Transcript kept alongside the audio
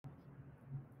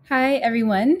Hi,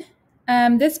 everyone.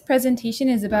 This presentation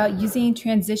is about using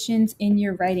transitions in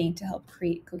your writing to help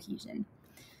create cohesion.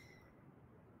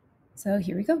 So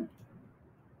here we go.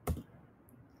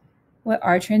 What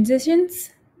are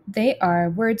transitions? They are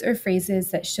words or phrases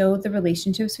that show the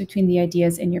relationships between the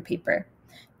ideas in your paper.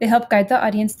 They help guide the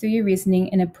audience through your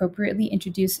reasoning and appropriately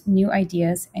introduce new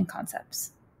ideas and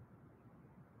concepts.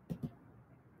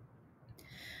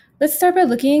 Let's start by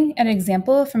looking at an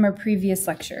example from our previous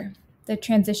lecture. The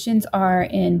transitions are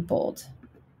in bold.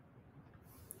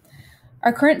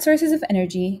 Our current sources of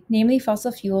energy, namely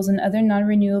fossil fuels and other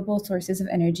non-renewable sources of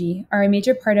energy, are a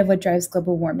major part of what drives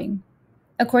global warming.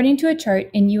 According to a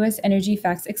chart in U.S. Energy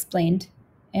Facts Explained,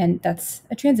 and that's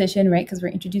a transition, right, because we're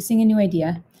introducing a new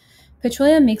idea,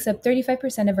 petroleum makes up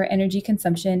 35% of our energy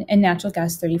consumption and natural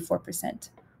gas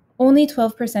 34%. Only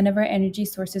 12% of our energy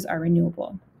sources are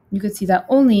renewable. You could see that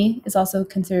only is also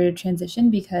considered a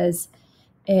transition because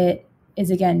it is,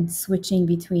 again, switching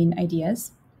between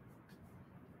ideas.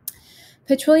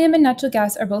 Petroleum and natural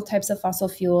gas are both types of fossil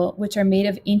fuel, which are made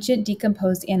of ancient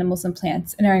decomposed animals and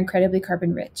plants and are incredibly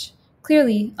carbon rich.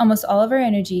 Clearly, almost all of our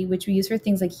energy, which we use for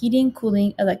things like heating,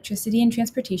 cooling, electricity, and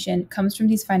transportation, comes from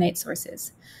these finite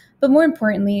sources. But more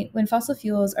importantly, when fossil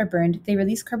fuels are burned, they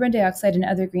release carbon dioxide and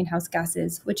other greenhouse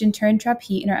gases, which in turn trap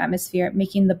heat in our atmosphere,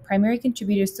 making the primary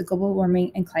contributors to global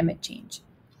warming and climate change.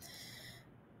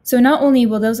 So not only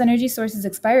will those energy sources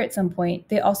expire at some point,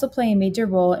 they also play a major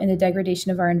role in the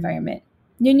degradation of our environment.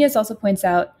 Nunez also points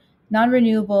out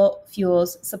non-renewable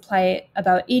fuels supply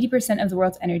about 80% of the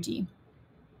world's energy.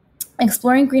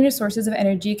 Exploring greener sources of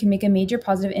energy can make a major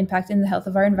positive impact in the health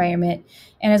of our environment,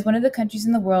 and as one of the countries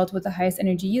in the world with the highest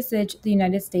energy usage, the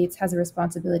United States has a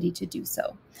responsibility to do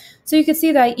so. So you can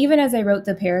see that even as I wrote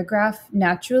the paragraph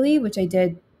naturally, which I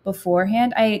did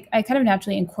beforehand, I kind of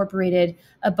naturally incorporated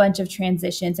a bunch of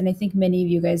transitions, and I think many of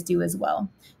you guys do as well.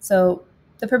 So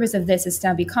the purpose of this is to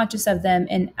now be conscious of them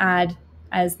and add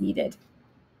as needed.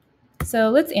 So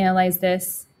let's analyze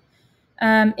this.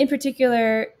 In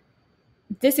particular,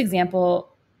 this example,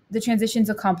 the transitions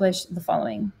accomplish the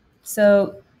following.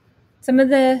 So some of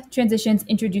the transitions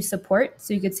introduce support.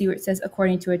 So you could see where it says,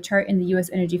 according to a chart in the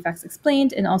U.S. Energy Facts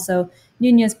Explained, and also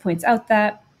Nunez points out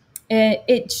that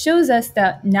it shows us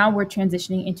that now we're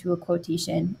transitioning into a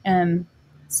quotation.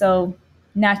 So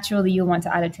naturally, you'll want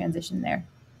to add a transition there.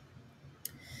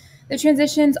 The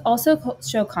transitions also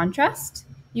show contrast.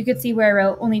 You could see where I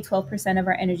wrote only 12% of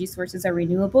our energy sources are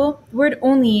renewable. The word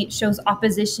only shows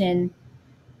opposition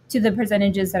to the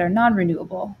percentages that are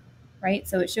non-renewable, right?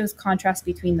 So it shows contrast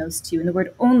between those two. And the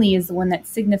word only is the one that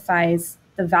signifies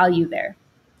the value there.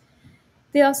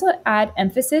 They also add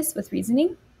emphasis with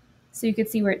reasoning. So you could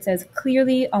see where it says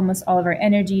clearly almost all of our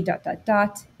energy, ...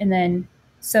 And then,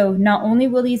 so not only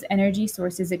will these energy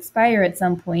sources expire at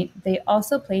some point, they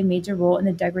also play a major role in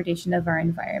the degradation of our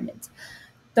environment.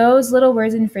 Those little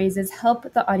words and phrases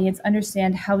help the audience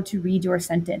understand how to read your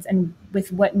sentence and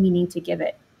with what meaning to give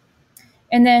it.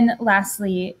 And then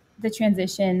lastly, the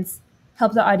transitions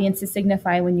help the audience to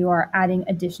signify when you are adding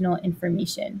additional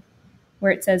information,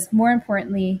 where it says, more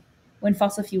importantly, when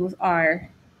fossil fuels are ...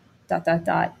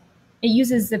 It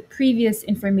uses the previous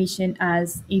information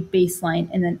as a baseline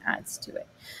and then adds to it.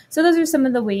 So those are some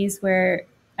of the ways where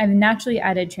I've naturally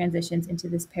added transitions into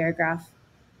this paragraph.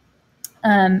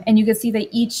 And you can see that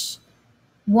each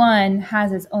one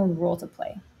has its own role to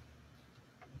play.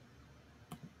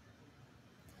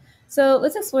 So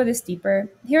let's explore this deeper.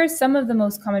 Here are some of the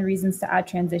most common reasons to add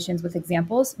transitions with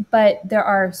examples, but there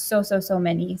are so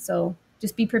many. So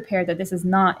just be prepared that this is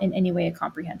not in any way a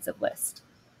comprehensive list.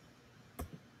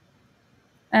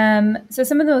 So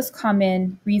some of the most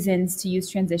common reasons to use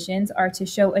transitions are to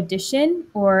show addition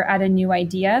or add a new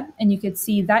idea. And you could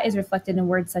see that is reflected in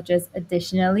words such as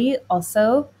additionally,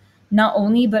 also, not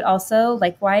only, but also,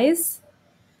 likewise.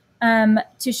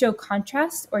 To show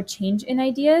contrast or change in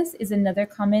ideas is another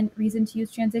common reason to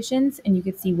use transitions. And you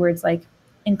could see words like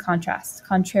in contrast,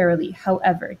 contrarily,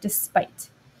 however, despite.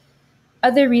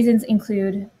 Other reasons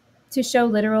include to show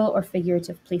literal or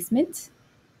figurative placement,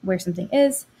 where something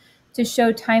is, to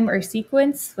show time or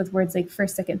sequence with words like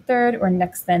first, second, third, or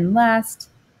next, then, last,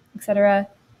 etc.,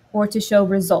 or to show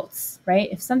results, right?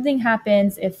 If something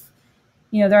happens, if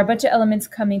there are a bunch of elements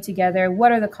coming together,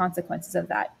 what are the consequences of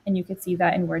that? And you could see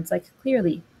that in words like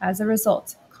clearly, as a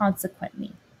result,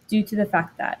 consequently, due to the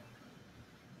fact that.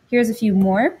 Here's a few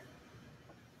more.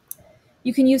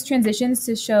 You can use transitions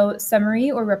to show summary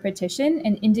or repetition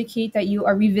and indicate that you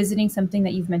are revisiting something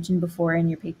that you've mentioned before in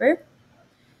your paper.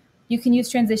 You can use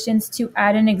transitions to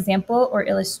add an example or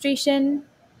illustration,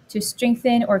 to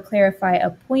strengthen or clarify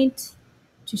a point,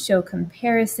 to show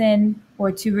comparison, or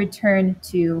to return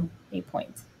to a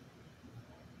point.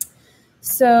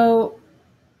 So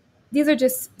these are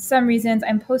just some reasons.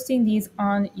 I'm posting these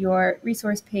on your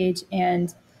resource page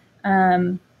and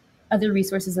other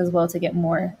resources as well to get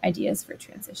more ideas for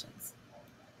transitions.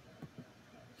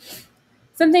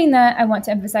 Something that I want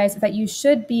to emphasize is that you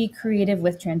should be creative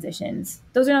with transitions.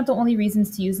 Those are not the only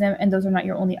reasons to use them, and those are not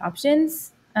your only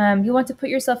options. You want to put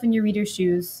yourself in your reader's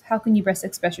shoes. How can you best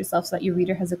express yourself so that your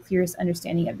reader has the clearest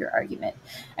understanding of your argument?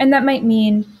 And that might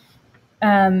mean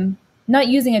not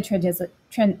using a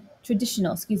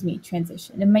traditional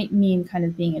transition. It might mean kind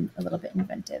of being a little bit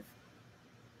inventive.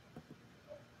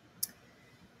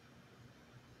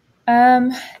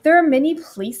 There are many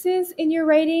places in your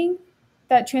writing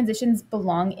that transitions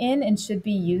belong in and should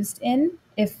be used in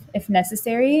if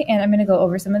necessary, and I'm going to go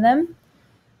over some of them.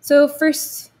 So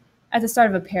first, at the start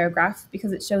of a paragraph,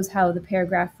 because it shows how the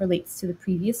paragraph relates to the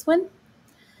previous one.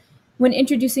 When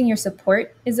introducing your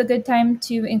support is a good time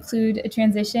to include a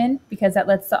transition because that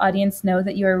lets the audience know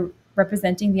that you're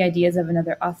representing the ideas of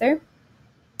another author.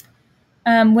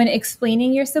 When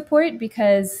explaining your support,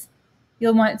 because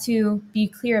you'll want to be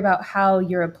clear about how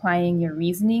you're applying your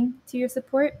reasoning to your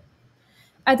support.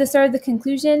 At the start of the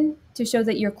conclusion, to show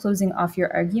that you're closing off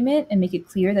your argument and make it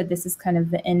clear that this is kind of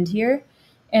the end here.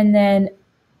 And then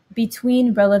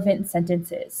between relevant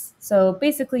sentences. So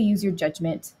basically use your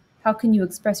judgment. How can you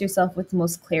express yourself with the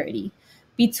most clarity?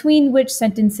 Between which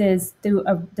sentences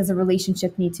does a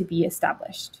relationship need to be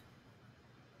established?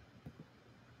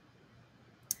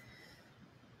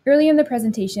 Early in the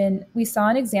presentation, we saw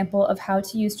an example of how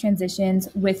to use transitions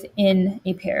within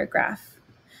a paragraph.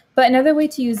 But another way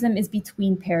to use them is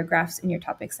between paragraphs in your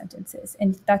topic sentences,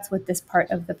 and that's what this part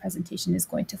of the presentation is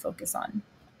going to focus on.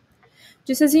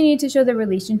 Just as you need to show the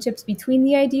relationships between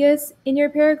the ideas in your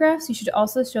paragraphs, you should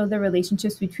also show the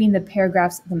relationships between the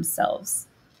paragraphs themselves.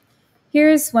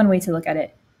 Here's one way to look at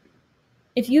it.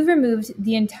 If you've removed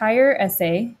the entire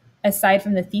essay, aside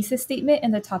from the thesis statement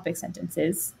and the topic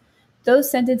sentences,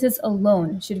 those sentences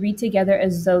alone should read together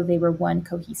as though they were one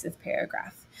cohesive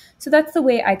paragraph. So that's the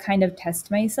way I kind of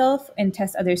test myself and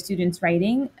test other students'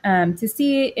 writing to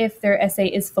see if their essay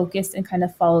is focused and kind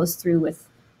of follows through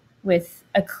with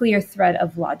a clear thread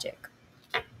of logic.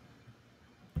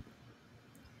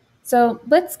 So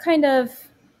let's kind of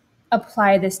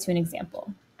apply this to an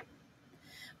example.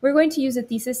 We're going to use a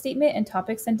thesis statement and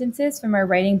topic sentences from our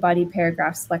Writing Body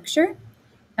Paragraphs lecture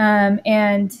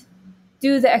and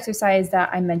do the exercise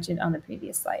that I mentioned on the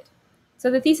previous slide.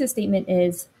 So the thesis statement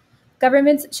is,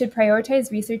 governments should prioritize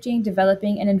researching,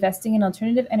 developing, and investing in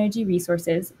alternative energy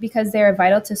resources because they are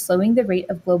vital to slowing the rate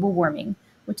of global warming,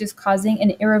 which is causing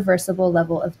an irreversible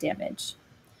level of damage.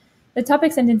 The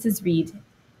topic sentences read,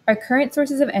 our current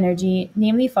sources of energy,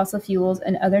 namely fossil fuels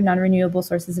and other non-renewable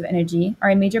sources of energy, are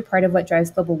a major part of what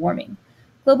drives global warming.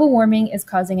 Global warming is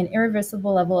causing an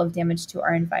irreversible level of damage to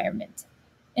our environment.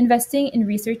 Investing in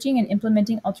researching and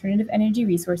implementing alternative energy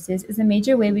resources is a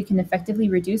major way we can effectively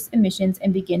reduce emissions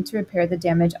and begin to repair the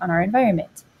damage on our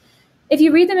environment. If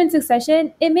you read them in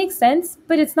succession, it makes sense,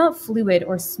 but it's not fluid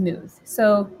or smooth.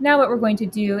 So now what we're going to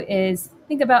do is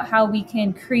think about how we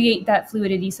can create that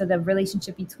fluidity so the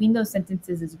relationship between those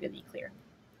sentences is really clear.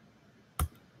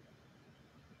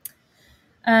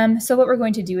 So what we're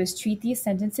going to do is treat these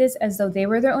sentences as though they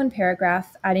were their own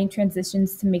paragraph, adding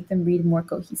transitions to make them read more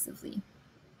cohesively.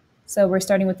 So we're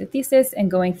starting with the thesis and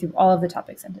going through all of the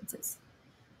topic sentences.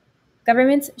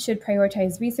 Governments should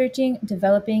prioritize researching,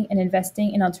 developing, and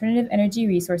investing in alternative energy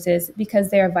resources because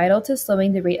they are vital to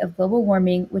slowing the rate of global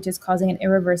warming, which is causing an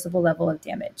irreversible level of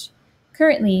damage.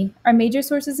 Currently, our major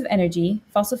sources of energy,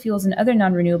 fossil fuels and other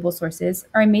non-renewable sources,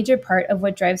 are a major part of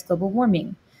what drives global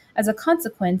warming. As a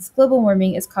consequence, global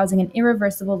warming is causing an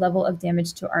irreversible level of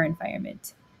damage to our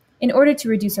environment. In order to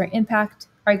reduce our impact,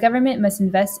 our government must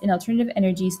invest in alternative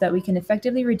energy so that we can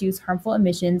effectively reduce harmful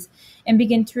emissions and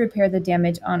begin to repair the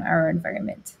damage on our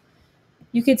environment.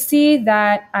 You could see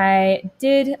that I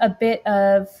did a bit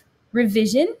of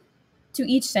revision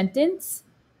to each sentence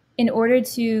in order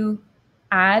to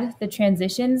add the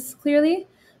transitions clearly,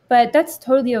 but that's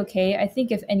totally okay. I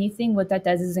think if anything, what that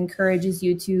does is encourages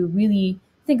you to really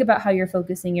think about how you're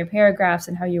focusing your paragraphs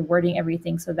and how you're wording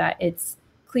everything so that it's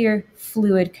clear,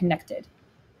 fluid, connected.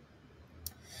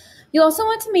 You also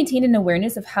want to maintain an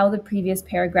awareness of how the previous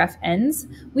paragraph ends.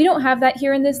 We don't have that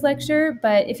here in this lecture,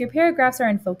 but if your paragraphs are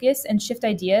in focus and shift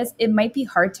ideas, it might be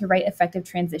hard to write effective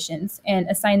transitions and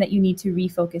a sign that you need to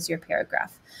refocus your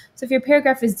paragraph. So if your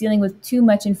paragraph is dealing with too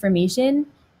much information,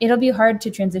 it'll be hard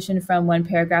to transition from one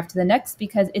paragraph to the next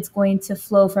because it's going to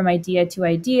flow from idea to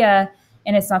idea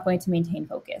and it's not going to maintain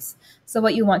focus. So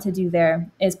what you want to do there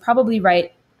is probably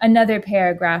write another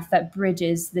paragraph that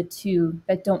bridges the two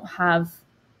that don't have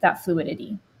that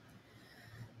fluidity.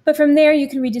 But from there, you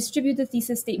can redistribute the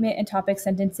thesis statement and topic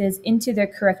sentences into their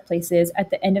correct places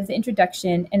at the end of the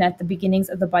introduction and at the beginnings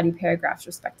of the body paragraphs,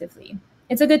 respectively.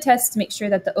 It's a good test to make sure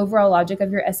that the overall logic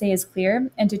of your essay is clear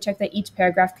and to check that each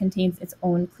paragraph contains its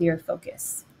own clear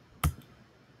focus.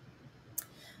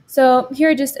 So here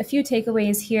are just a few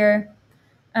takeaways here.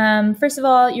 First of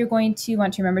all, you're going to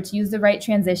want to remember to use the right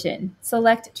transition.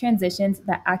 Select transitions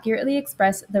that accurately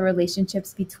express the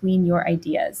relationships between your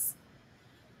ideas.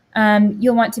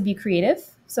 You'll want to be creative,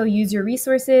 so use your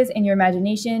resources and your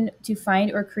imagination to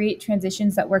find or create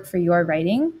transitions that work for your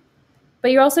writing.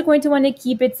 But you're also going to want to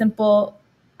keep it simple.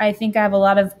 I think I have a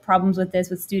lot of problems with this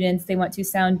with students. They want to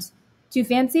sound too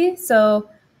fancy, so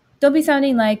don't be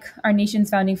sounding like our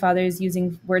nation's founding fathers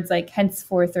using words like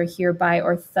henceforth or hereby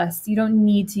or thus. You don't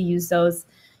need to use those.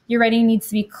 Your writing needs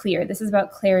to be clear. This is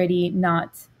about clarity,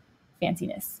 not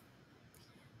fanciness.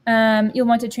 You'll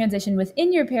want to transition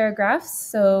within your paragraphs,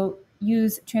 so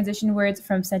use transition words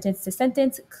from sentence to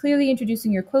sentence, clearly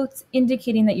introducing your quotes,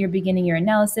 indicating that you're beginning your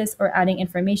analysis or adding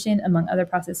information among other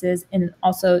processes, and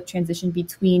also transition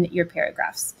between your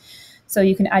paragraphs. So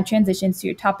you can add transitions to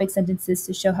your topic sentences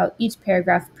to show how each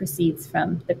paragraph proceeds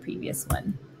from the previous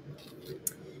one.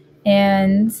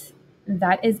 And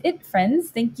that is it, friends.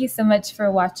 Thank you so much for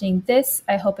watching this.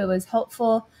 I hope it was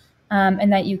helpful.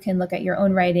 And that you can look at your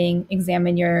own writing,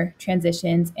 examine your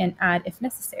transitions, and add if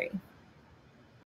necessary.